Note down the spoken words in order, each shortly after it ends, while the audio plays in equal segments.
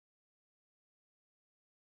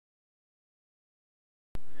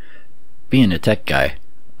Being a tech guy,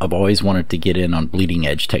 I've always wanted to get in on bleeding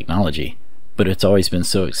edge technology, but it's always been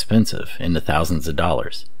so expensive, in the thousands of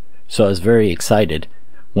dollars. So I was very excited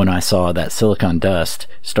when I saw that SiliconDust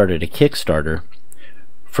started a Kickstarter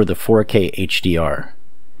for the 4K HDR,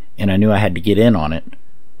 and I knew I had to get in on it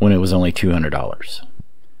when it was only $200.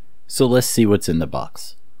 So let's see what's in the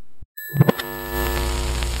box.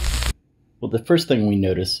 Well, the first thing we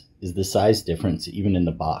notice is the size difference even in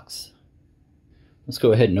the box. Let's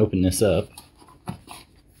go ahead and open this up.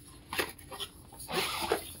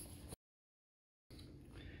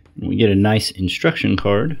 And we get a nice instruction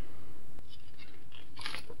card.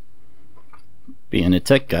 Being a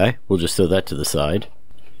tech guy, we'll just throw that to the side.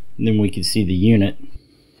 And then we can see the unit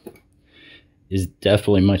is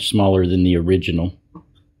definitely much smaller than the original.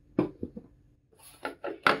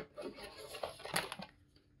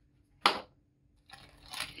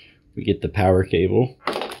 We get the power cable,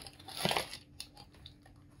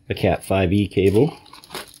 a Cat 5e cable,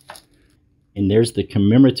 and there's the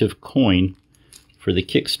commemorative coin for the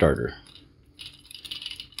Kickstarter.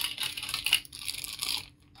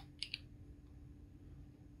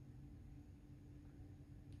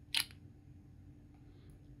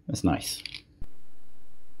 That's nice.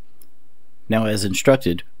 Now, as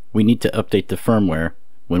instructed, we need to update the firmware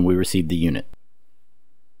when we receive the unit.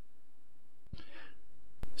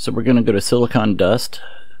 So we're going to go to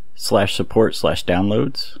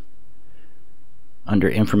SiliconDust/support/downloads. Under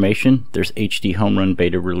information, there's HDHomeRun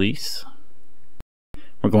beta release.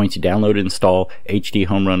 We're going to download and install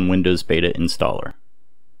HDHomeRun Windows Beta installer.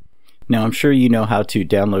 Now, I'm sure you know how to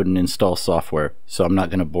download and install software, so I'm not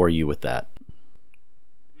going to bore you with that.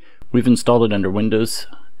 We've installed it under Windows,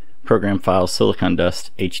 program file SiliconDust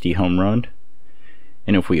HDHomeRun,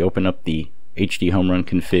 and if we open up the HDHomeRun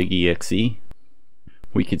config exe,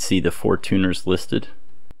 we could see the 4 tuners listed.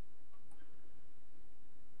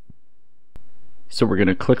 So we're going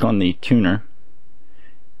to click on the tuner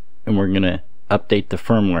and we're going to update the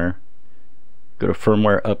firmware. Go to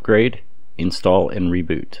firmware upgrade, install, and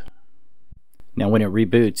reboot. Now when it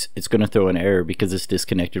reboots, it's going to throw an error because it's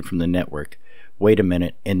disconnected from the network. Wait a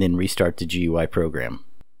minute and then restart the GUI program.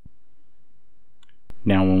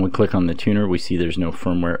 Now when we click on the tuner, we see there's no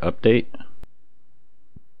firmware update.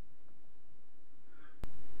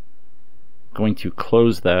 Going to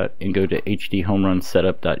close that and go to HDHomeRun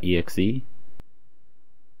setup.exe.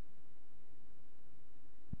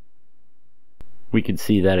 We can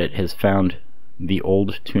see that it has found the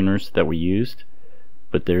old tuners that we used,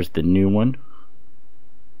 but there's the new one.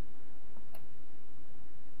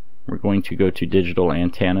 We're going to go to digital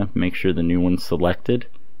antenna, make sure the new one's selected,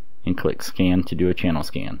 and click scan to do a channel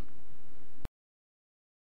scan.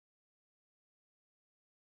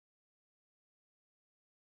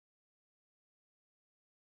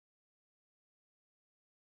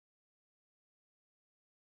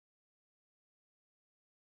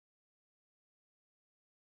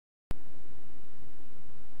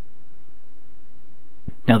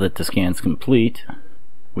 Now that the scan's complete,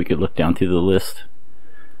 we could look down through the list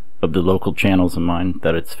of the local channels of mine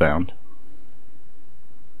that it's found.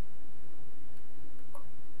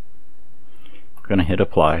 I'm going to hit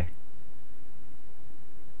apply.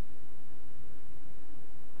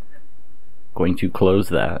 Going to close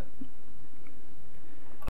that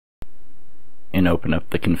and open up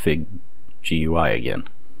the config GUI again.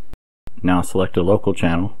 Now select a local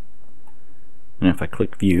channel, and if I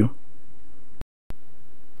click view,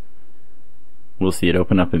 we'll see it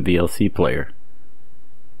open up in VLC player.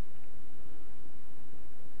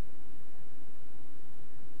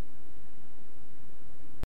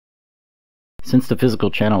 Since the physical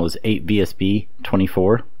channel is 8 VSB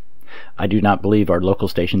 24, I do not believe our local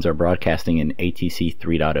stations are broadcasting in ATSC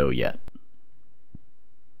 3.0 yet.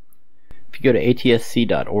 If you go to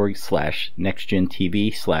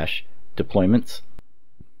atsc.org/nextgentv/deployments,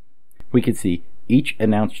 we can see each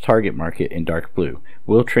announced target market in dark blue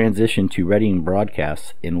will transition to readying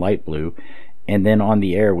broadcasts in light blue, and then on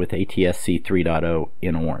the air with ATSC 3.0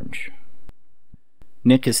 in orange.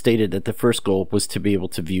 Nick has stated that the first goal was to be able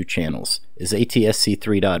to view channels. As ATSC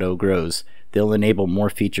 3.0 grows, they'll enable more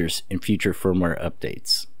features in future firmware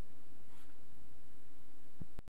updates.